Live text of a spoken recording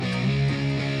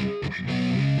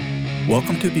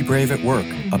Welcome to Be Brave at Work,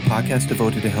 a podcast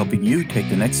devoted to helping you take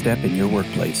the next step in your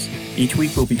workplace. Each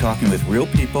week we'll be talking with real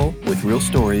people with real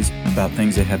stories about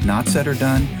things they have not said or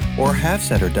done, or have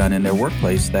said or done in their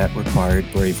workplace that required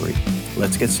bravery.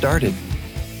 Let's get started.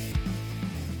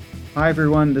 Hi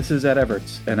everyone, this is Ed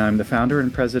Everts, and I'm the founder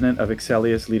and president of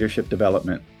Excellius Leadership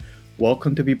Development.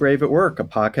 Welcome to Be Brave at Work, a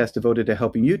podcast devoted to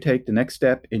helping you take the next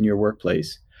step in your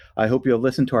workplace. I hope you'll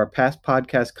listen to our past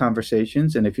podcast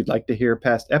conversations, and if you'd like to hear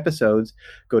past episodes,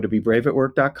 go to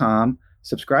bebraveatwork.com,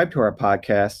 subscribe to our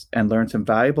podcasts, and learn some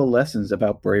valuable lessons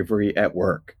about bravery at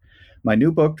work. My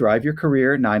new book, Drive Your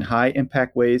Career, 9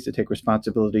 High-Impact Ways to Take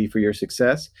Responsibility for Your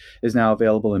Success, is now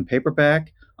available in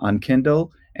paperback, on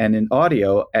Kindle, and in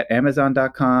audio at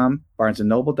Amazon.com,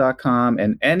 BarnesandNoble.com,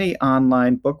 and any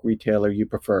online book retailer you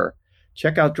prefer.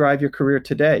 Check out Drive Your Career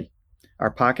today.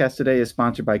 Our podcast today is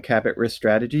sponsored by Cabot Risk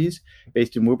Strategies.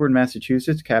 Based in Woburn,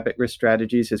 Massachusetts, Cabot Risk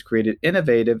Strategies has created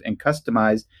innovative and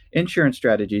customized insurance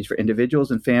strategies for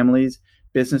individuals and families,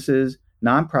 businesses,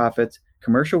 nonprofits,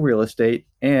 commercial real estate,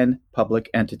 and public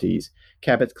entities.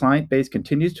 Cabot's client base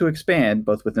continues to expand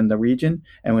both within the region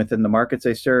and within the markets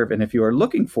they serve. And if you are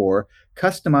looking for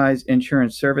customized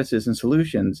insurance services and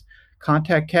solutions,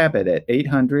 contact Cabot at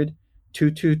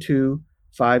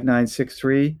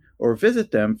 800-222-5963 or visit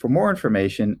them for more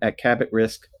information at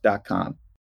cabotrisk.com.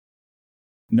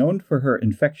 Known for her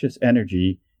infectious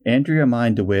energy, Andrea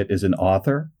Mind DeWitt is an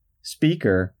author,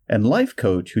 speaker, and life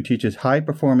coach who teaches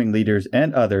high-performing leaders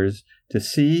and others to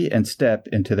see and step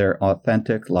into their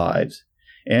authentic lives.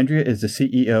 Andrea is the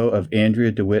CEO of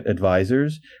Andrea DeWitt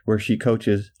Advisors, where she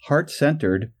coaches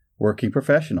heart-centered working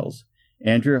professionals.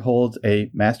 Andrea holds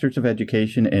a Master's of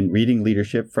Education in Reading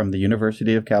Leadership from the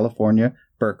University of California,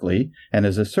 Berkeley, and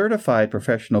is a certified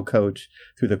professional coach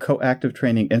through the Coactive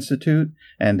Training Institute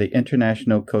and the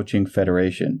International Coaching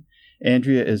Federation.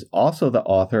 Andrea is also the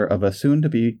author of a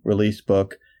soon-to-be-released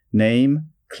book, Name,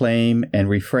 Claim, and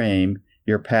Reframe,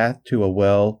 Your Path to a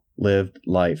Well-Lived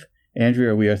Life.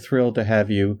 Andrea, we are thrilled to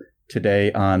have you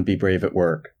today on Be Brave at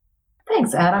Work.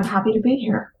 Thanks, Ed. I'm happy to be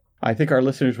here. I think our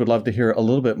listeners would love to hear a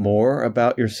little bit more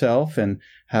about yourself and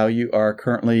how you are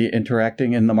currently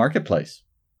interacting in the marketplace.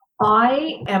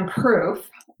 I am proof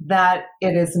that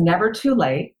it is never too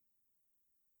late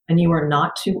and you are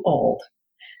not too old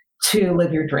to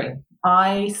live your dream.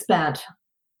 I spent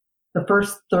the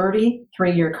first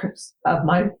 33 years of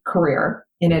my career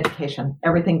in education,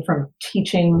 everything from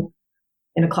teaching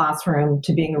in a classroom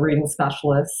to being a reading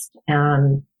specialist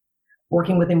and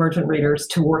working with emergent readers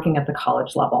to working at the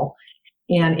college level.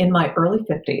 And in my early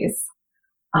 50s,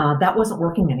 that wasn't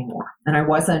working anymore. And I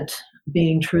wasn't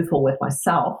being truthful with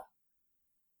myself.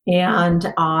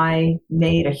 And I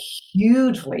made a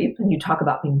huge leap, and you talk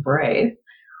about being brave,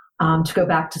 to go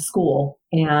back to school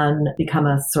and become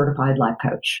a certified life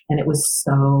coach. And it was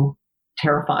so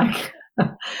terrifying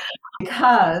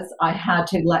because I had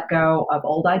to let go of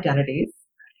old identities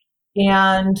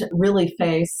and really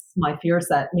face my fears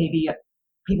that maybe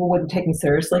people wouldn't take me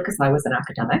seriously because I was an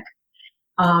academic,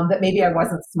 that maybe I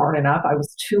wasn't smart enough, I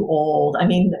was too old. I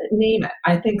mean, name it.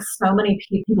 I think so many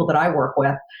people that I work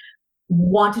with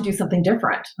want to do something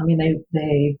different. I mean,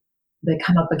 they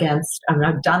come up against, I mean,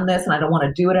 I've done this and I don't want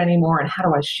to do it anymore, and how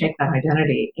do I shake that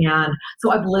identity? And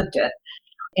so I've lived it.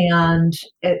 And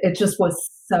it just was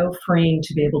so freeing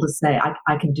to be able to say,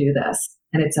 I can do this,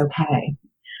 and it's okay.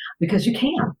 Because you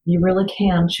really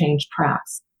can change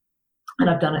tracks. And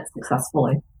I've done it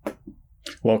successfully.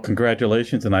 Well,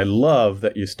 congratulations. And I love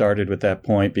that you started with that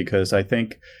point, because I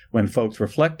think when folks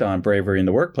reflect on bravery in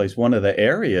the workplace, one of the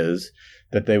areas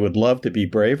that they would love to be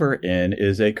braver in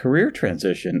is a career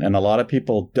transition. And a lot of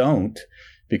people don't,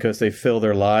 because they fill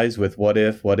their lives with what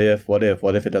if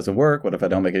it doesn't work? What if I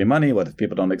don't make any money? What if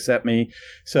people don't accept me?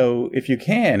 So if you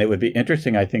can, it would be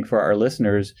interesting, I think, for our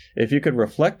listeners, if you could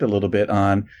reflect a little bit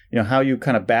on, how you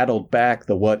kind of battled back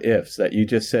the what ifs, that you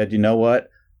just said, you know what,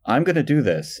 I'm going to do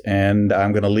this, and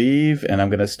I'm going to leave, and I'm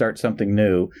going to start something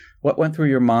new. What went through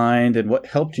your mind, and what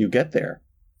helped you get there?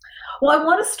 Well, I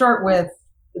want to start with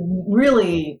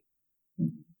really,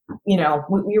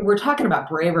 we're talking about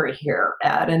bravery here,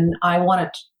 Ed, and I want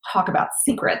to talk about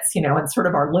secrets, and sort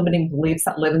of our limiting beliefs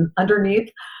that live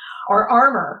underneath our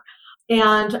armor.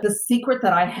 And the secret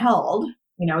that I held,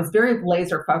 was very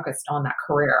laser focused on that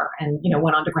career and,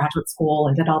 went on to graduate school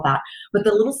and did all that. But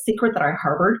the little secret that I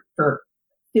harbored for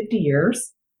 50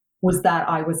 years was that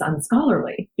I was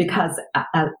unscholarly, because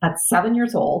at 7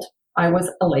 years old, I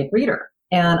was a late reader.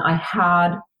 And I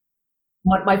had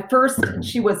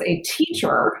she was a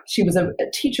teacher. She was a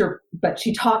teacher, but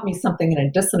she taught me something in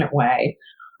a dissonant way.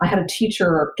 I had a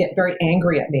teacher get very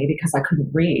angry at me because I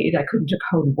couldn't read. I couldn't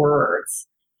decode words.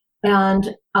 And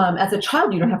as a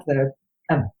child, you don't have the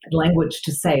language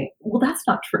to say, well, that's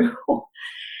not true.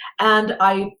 And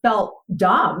I felt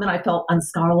dumb and I felt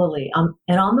unscholarly.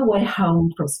 And on the way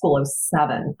home from school, I was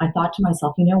 7. I thought to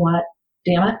myself, you know what?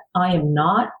 Damn it, I am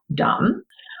not dumb.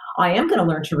 I am going to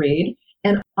learn to read,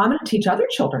 and I'm going to teach other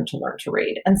children to learn to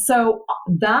read. And so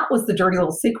that was the dirty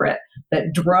little secret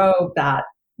that drove that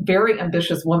very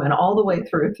ambitious woman all the way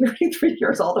through 33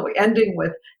 years, all the way ending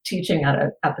with teaching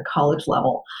at the college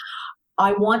level.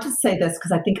 I want to say this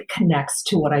because I think it connects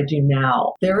to what I do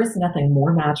now. There is nothing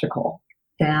more magical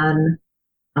than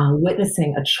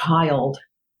witnessing a child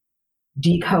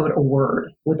decode a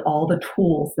word with all the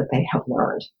tools that they have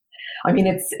learned. I mean,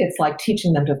 it's like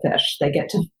teaching them to fish. They get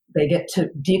to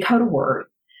decode a word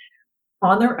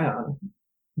on their own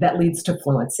that leads to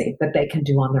fluency that they can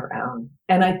do on their own.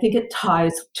 And I think it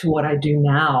ties to what I do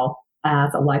now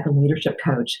as a life and leadership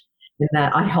coach, in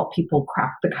that I help people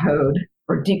crack the code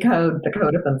or decode the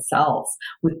code of themselves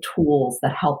with tools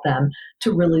that help them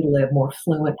to really live more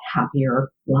fluent, happier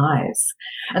lives.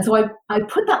 And so I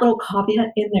put that little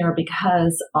caveat in there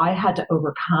because I had to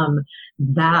overcome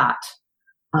that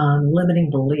limiting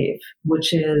belief,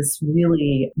 which is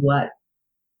really what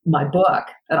my book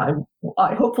that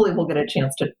I hopefully will get a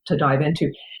chance to dive into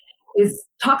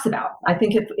talks about. I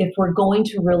think if we're going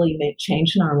to really make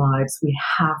change in our lives, we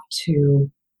have to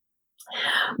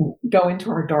go into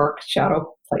our dark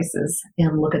shadow places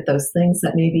and look at those things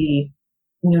that maybe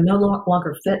no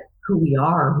longer fit who we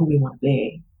are, who we want to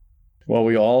be. Well,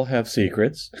 we all have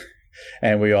secrets,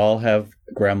 and we all have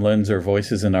gremlins or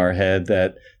voices in our head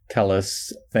that tell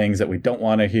us things that we don't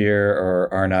want to hear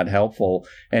or are not helpful.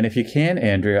 And if you can,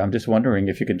 Andrea, I'm just wondering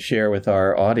if you could share with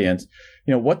our audience,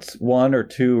 what's 1 or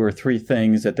 2 or 3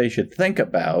 things that they should think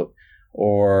about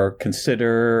or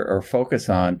consider or focus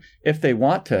on if they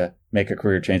want to make a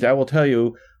career change. I will tell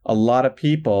you, a lot of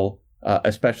people,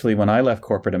 especially when I left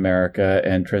corporate America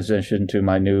and transitioned to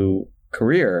my new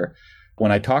career,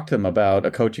 when I talk to them about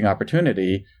a coaching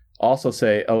opportunity, also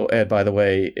say, oh, Ed, by the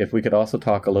way, if we could also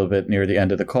talk a little bit near the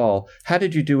end of the call, how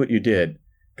did you do what you did?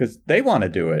 Because they want to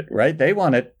do it, right? They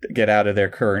want to get out of their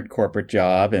current corporate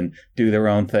job and do their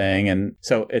own thing. And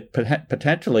so it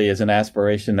potentially is an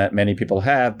aspiration that many people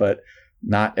have, but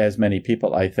not as many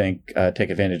people, I think, take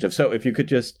advantage of. So if you could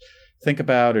just think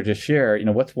about or just share,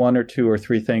 what's 1 or 2 or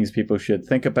 3 things people should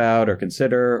think about or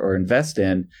consider or invest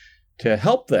in to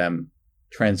help them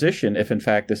transition if, in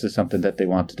fact, this is something that they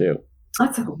want to do?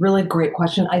 That's a really great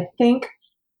question. I think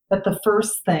that the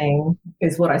first thing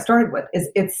is what I started with is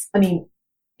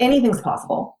anything's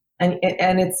possible, and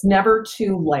it's never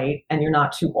too late, and you're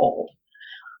not too old.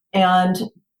 And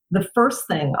the first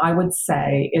thing I would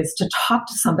say is to talk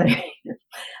to somebody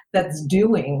that's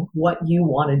doing what you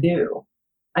want to do.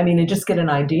 And just get an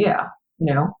idea,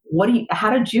 how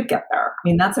did you get there?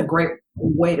 That's a great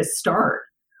way to start.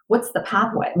 What's the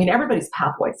pathway? Everybody's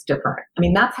pathway is different.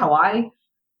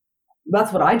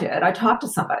 That's what I did. I talked to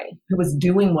somebody who was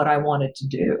doing what I wanted to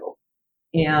do.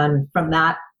 And from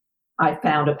that, I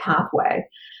found a pathway.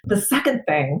 The second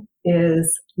thing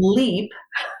is leap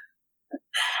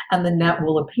and the net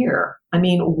will appear.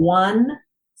 One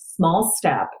small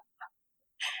step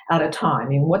at a time.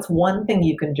 What's one thing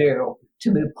you can do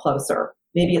to move closer?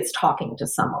 Maybe it's talking to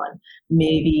someone.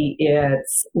 Maybe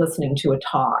it's listening to a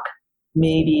talk.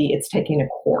 Maybe it's taking a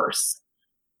course.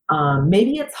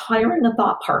 Maybe it's hiring a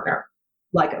thought partner,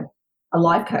 like a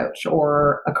life coach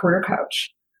or a career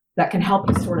coach that can help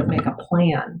you sort of make a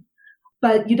plan.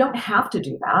 But you don't have to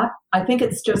do that. I think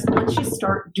it's just once you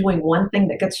start doing one thing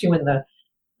that gets you in the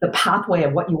pathway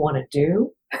of what you want to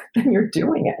do, then you're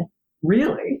doing it,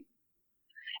 really.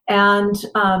 And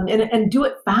do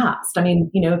it fast.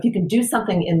 If you can do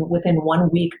something within 1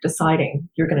 week deciding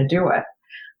you're going to do it,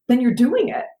 then you're doing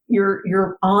it.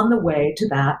 You're on the way to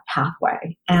that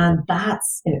pathway. And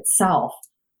that's in itself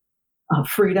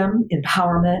freedom,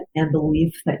 empowerment, and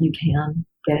belief that you can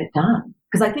get it done.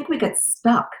 Because I think we get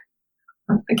stuck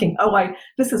thinking,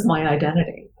 this is my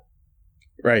identity.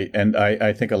 Right. And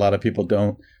I think a lot of people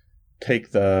don't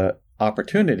take the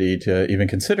opportunity to even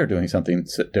consider doing something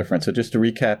different. So just to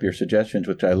recap your suggestions,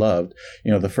 which I loved,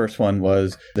 the first one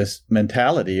was this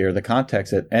mentality or the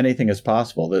context that anything is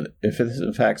possible, that if it is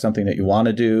in fact something that you want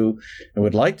to do and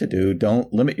would like to do,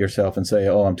 don't limit yourself and say,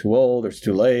 oh, I'm too old or it's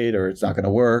too late or it's not going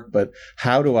to work. But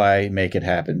how do I make it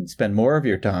happen? Spend more of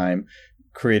your time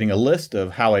creating a list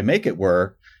of how I make it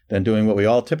work than doing what we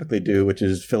all typically do, which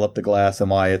is fill up the glass on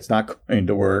why it's not going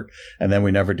to work, and then we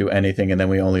never do anything, and then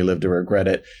we only live to regret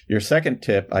it. Your second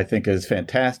tip, I think, is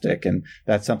fantastic, and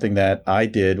that's something that I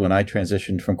did when I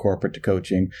transitioned from corporate to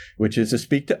coaching, which is to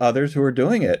speak to others who are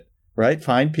doing it, right?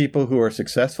 Find people who are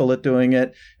successful at doing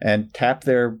it and tap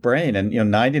their brain. And,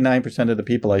 99% of the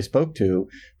people I spoke to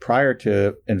prior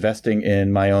to investing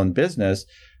in my own business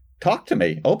talked to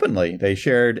me openly. They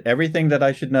shared everything that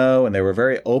I should know, and they were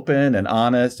very open and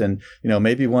honest. And,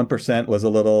 maybe 1% was a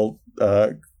little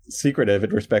secretive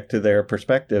in respect to their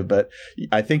perspective. But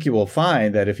I think you will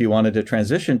find that if you wanted to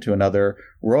transition to another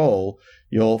role,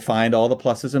 you'll find all the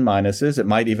pluses and minuses. It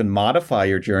might even modify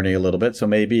your journey a little bit. So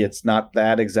maybe it's not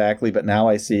that exactly, but now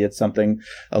I see it's something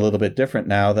a little bit different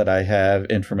now that I have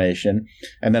information.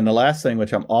 And then the last thing,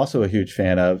 which I'm also a huge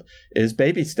fan of, is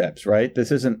baby steps, right?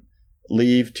 This isn't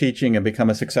leave teaching and become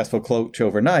a successful coach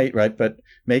overnight, right? But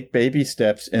make baby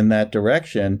steps in that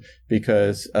direction,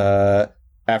 because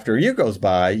after a year goes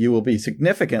by, you will be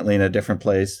significantly in a different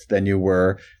place than you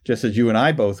were, just as you and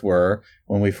I both were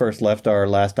when we first left our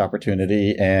last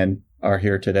opportunity and are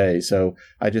here today. So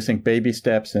I just think baby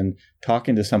steps and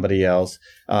talking to somebody else,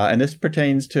 and this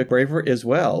pertains to bravery as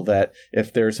well, that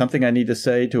if there's something I need to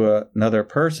say to another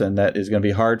person that is going to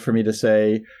be hard for me to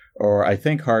say, or I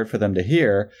think hard for them to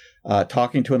hear,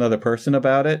 talking to another person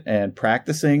about it and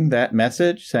practicing that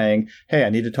message, saying, hey, I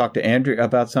need to talk to Andrea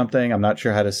about something. I'm not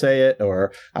sure how to say it,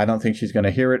 or I don't think she's going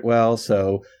to hear it well.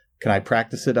 So can I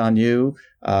practice it on you?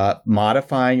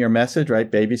 Modifying your message,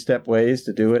 right? Baby step ways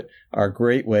to do it are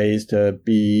great ways to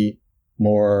be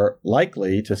more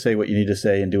likely to say what you need to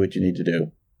say and do what you need to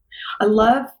do. I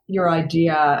love your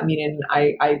idea. I mean, and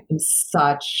I am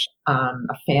such a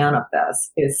fan of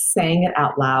this, is saying it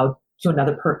out loud to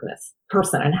another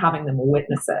person and having them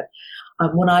witness it.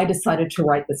 When I decided to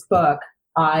write this book,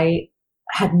 I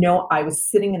was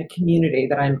sitting in a community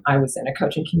that I was in, a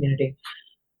coaching community.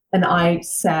 And I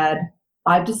said,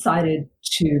 I've decided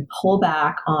to pull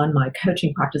back on my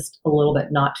coaching practice a little bit,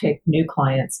 not take new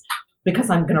clients, because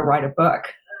I'm going to write a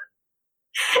book.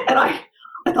 And I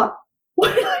thought,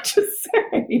 what did I just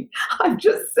say? I've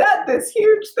just said this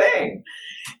huge thing.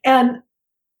 And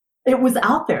it was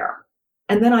out there.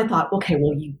 And then I thought, okay,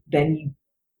 well,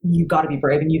 you got to be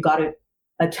brave, and you got to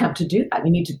attempt to do that.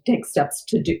 You need to take steps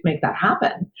to make that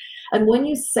happen. And when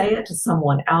you say it to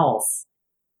someone else,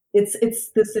 it's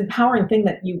this empowering thing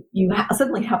that you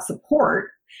suddenly have support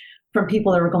from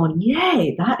people that are going,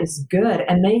 yay, that is good.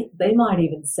 And they might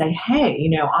even say, hey,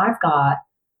 I've got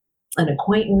an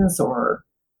acquaintance, or,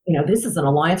 this is an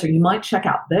alliance, or you might check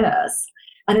out this.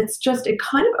 And it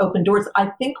kind of opened doors.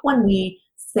 I think when we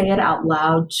say it out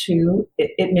loud too,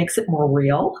 it makes it more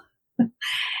real.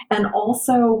 And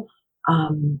also,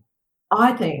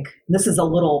 I think this is a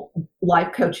little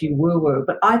life coachy woo-woo,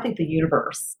 but I think the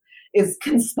universe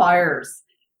conspires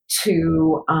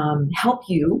to help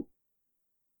you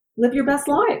live your best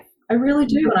life. I really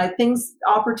do. And I think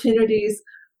opportunities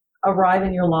arrive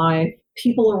in your life,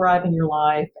 people arrive in your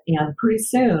life, and pretty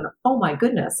soon, oh my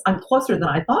goodness, I'm closer than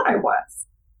I thought I was.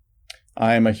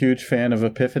 I am a huge fan of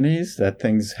epiphanies, that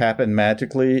things happen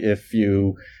magically if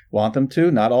you want them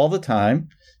to, not all the time.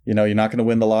 You're not going to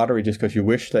win the lottery just because you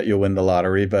wish that you'll win the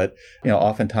lottery, but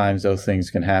oftentimes those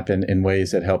things can happen in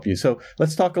ways that help you. So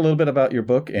let's talk a little bit about your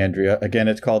book, Andrea. Again,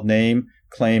 it's called Name,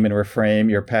 Claim, and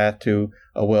Reframe: Your Path to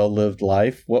a Well-Lived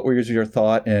Life. What was your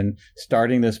thought in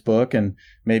starting this book, and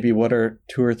maybe what are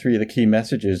 2 or 3 of the key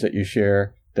messages that you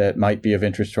share that might be of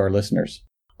interest to our listeners?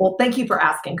 Well, thank you for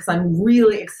asking, because I'm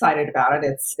really excited about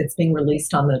it. It's being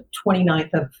released on the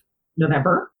 29th of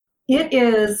November. It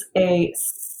is a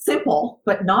simple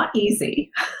but not easy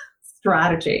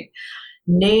strategy.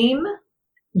 Name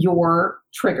your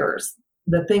triggers,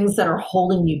 the things that are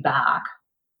holding you back.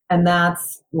 And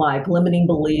that's like limiting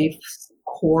beliefs,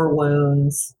 core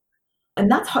wounds. And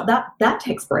that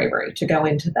takes bravery to go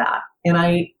into that. And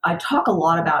I talk a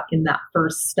lot about, in that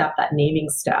first step, that naming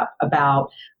step,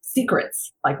 about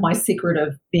secrets, like my secret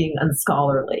of being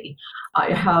unscholarly.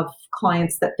 I have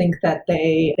clients that think that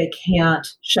they can't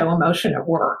show emotion at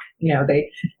work. They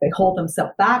hold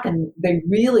themselves back, and they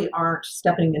really aren't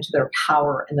stepping into their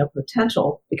power and their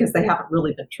potential because they haven't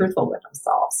really been truthful with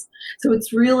themselves. So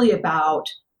it's really about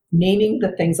naming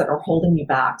the things that are holding you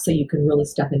back so you can really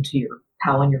step into your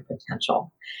power and your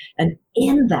potential. And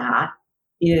in that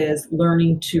is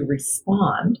learning to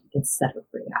respond instead of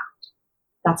react.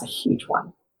 That's a huge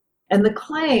one. And the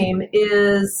claim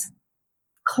is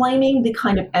claiming the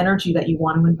kind of energy that you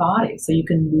want to embody so you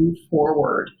can move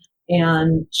forward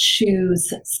and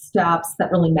choose steps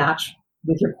that really match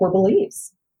with your core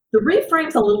beliefs. The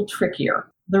reframe's a little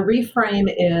trickier. The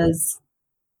reframe is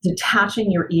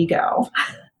detaching your ego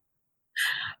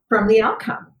from the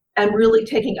outcome and really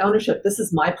taking ownership. This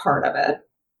is my part of it.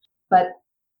 But,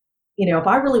 if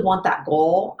I really want that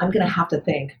goal, I'm going to have to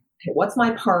think, okay, what's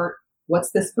my part?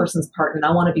 what's this person's part? And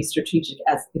I want to be strategic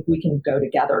as if we can go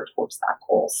together towards that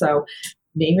goal. So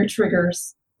name your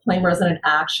triggers, claim resonant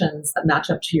actions that match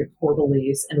up to your core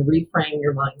beliefs, and reframe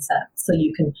your mindset so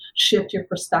you can shift your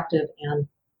perspective and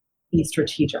be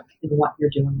strategic in what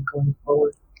you're doing going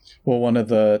forward. Well, one of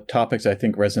the topics I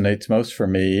think resonates most for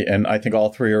me, and I think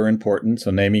all three are important.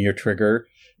 So naming your trigger,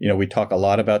 we talk a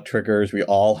lot about triggers. We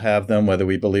all have them, whether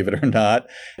we believe it or not.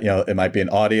 It might be an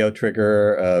audio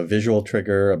trigger, a visual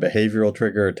trigger, a behavioral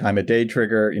trigger, a time of day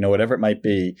trigger, whatever it might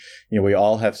be. We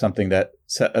all have something that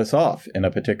set us off in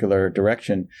a particular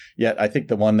direction. Yet I think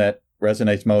the one that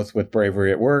resonates most with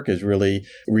Bravery at Work is really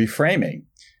reframing.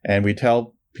 And we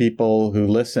tell people who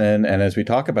listen, and as we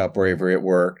talk about bravery at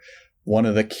work, one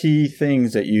of the key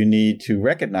things that you need to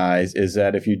recognize is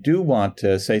that if you do want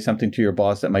to say something to your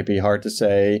boss that might be hard to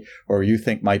say, or you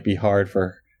think might be hard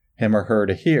for him or her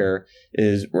to hear,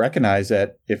 is recognize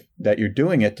that that you're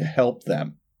doing it to help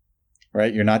them,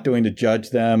 right? You're not doing to judge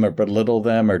them or belittle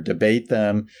them or debate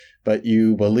them, but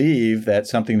you believe that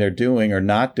something they're doing or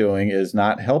not doing is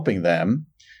not helping them.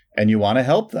 And you want to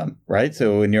help them, right?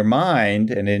 So in your mind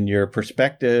and in your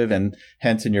perspective and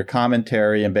hence in your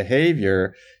commentary and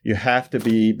behavior, you have to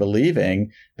be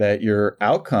believing that your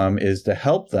outcome is to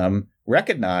help them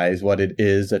recognize what it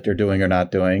is that they're doing or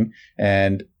not doing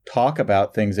and talk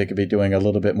about things they could be doing a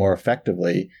little bit more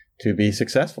effectively to be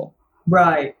successful.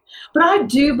 Right. But I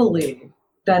do believe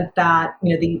that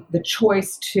the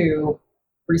choice to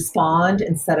respond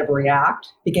instead of react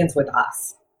begins with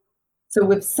us. So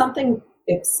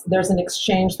if there's an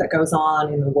exchange that goes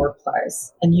on in the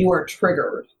workplace and you are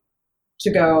triggered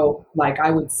to go, like I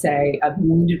would say, a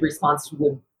wounded response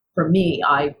would, for me,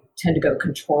 I tend to go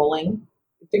controlling.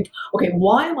 I think, okay,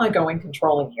 why am I going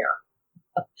controlling here?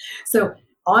 So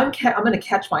I'm going to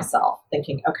catch myself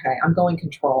thinking, okay, I'm going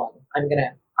controlling. I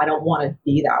don't want to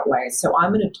be that way. So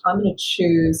I'm going to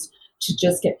choose to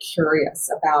just get curious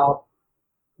about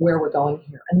where we're going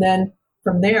here. And then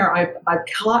from there, I've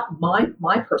caught my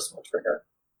personal trigger,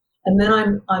 and then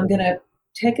I'm going to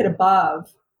take it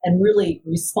above and really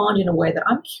respond in a way that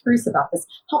I'm curious about this.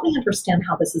 Help me understand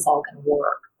how this is all going to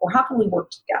work, or how can we work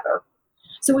together?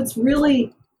 So it's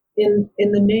really in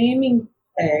the naming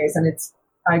phase, and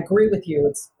I agree with you.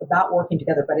 It's about working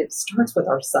together, but it starts with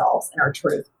ourselves and our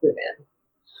truth within.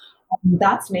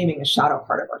 That's naming a shadow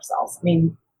part of ourselves. I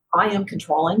mean, I am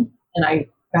controlling, and I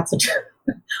have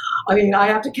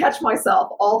to catch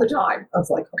myself all the time. I was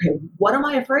like, okay, what am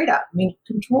I afraid of? I mean,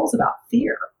 control is about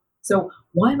fear. So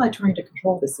why am I trying to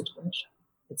control this situation?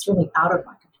 It's really out of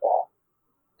my control.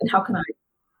 And how can I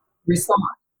respond?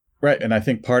 Right. And I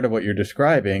think part of what you're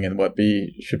describing and what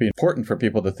should be important for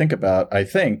people to think about, I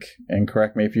think, and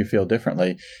correct me if you feel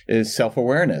differently, is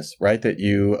self-awareness, right? That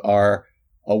you are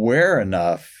aware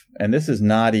enough, and this is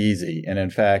not easy. And in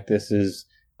fact, this is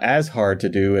as hard to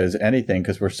do as anything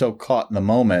because we're so caught in the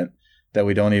moment that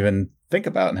we don't even think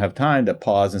about and have time to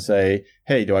pause and say,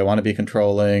 hey, do I want to be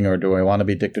controlling, or do I want to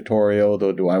be dictatorial?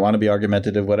 Do I want to be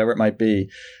argumentative? Whatever it might be,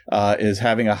 is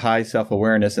having a high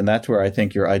self-awareness. And that's where I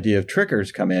think your idea of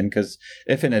triggers come in. Because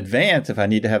if in advance, if I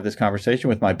need to have this conversation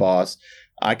with my boss,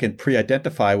 I can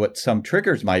pre-identify what some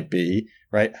triggers might be,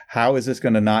 right? How is this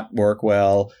going to not work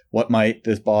well? What might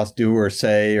this boss do or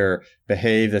say or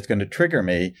behave that's going to trigger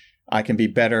me? I can be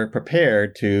better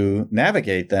prepared to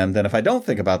navigate them than if I don't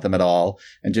think about them at all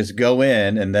and just go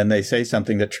in and then they say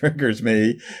something that triggers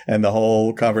me and the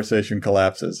whole conversation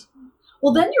collapses.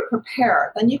 Well, then you're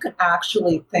prepared. Then you can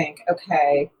actually think,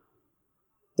 okay,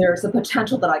 there's a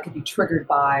potential that I could be triggered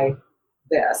by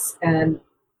this. And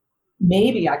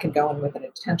maybe I can go in with an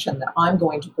intention that I'm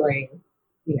going to bring,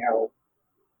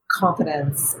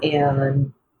 confidence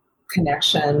and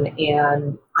connection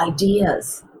and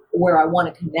ideas where I want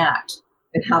to connect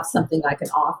and have something I can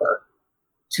offer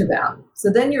to them. So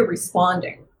then you're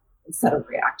responding instead of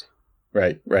reacting.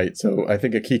 Right. So I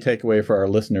think a key takeaway for our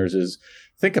listeners is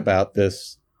think about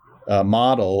this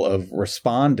model of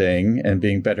responding and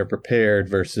being better prepared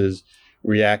versus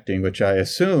reacting, which I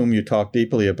assume you talk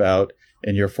deeply about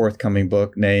in your forthcoming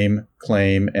book, Name,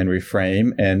 Claim, and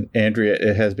Reframe. And Andrea,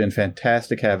 it has been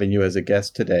fantastic having you as a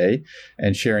guest today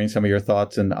and sharing some of your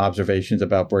thoughts and observations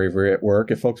about bravery at work.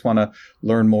 If folks want to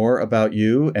learn more about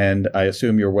you, and I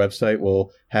assume your website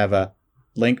will have a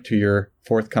link to your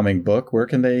forthcoming book, where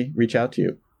can they reach out to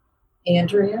you?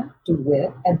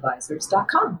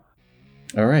 AndreaDeWittAdvisors.com.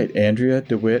 All right,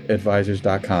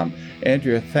 AndreaDeWittAdvisors.com.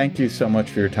 Andrea, thank you so much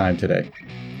for your time today.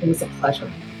 It was a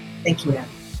pleasure. Thank you, Ed.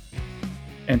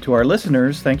 And to our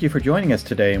listeners, thank you for joining us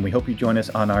today, and we hope you join us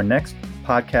on our next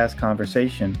podcast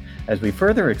conversation as we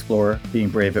further explore being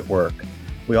brave at work.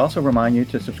 We also remind you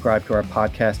to subscribe to our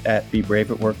podcast at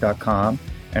bebraveatwork.com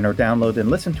and or download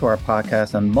and listen to our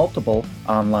podcast on multiple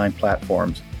online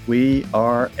platforms. We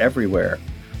are everywhere.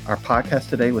 Our podcast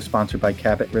today was sponsored by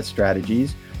Cabot Risk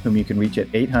Strategies, whom you can reach at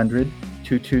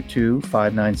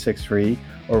 800-222-5963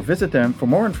 or visit them for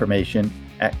more information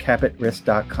at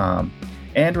cabotrisk.com.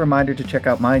 And a reminder to check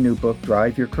out my new book,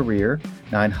 Drive Your Career,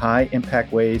 9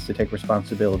 High-Impact Ways to Take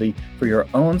Responsibility for Your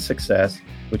Own Success,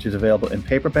 which is available in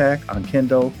paperback, on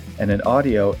Kindle, and in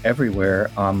audio everywhere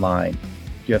online. Do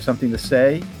you have something to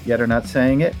say, yet are not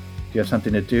saying it? Do you have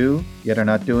something to do, yet are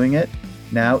not doing it?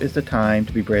 Now is the time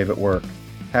to be brave at work.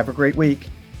 Have a great week.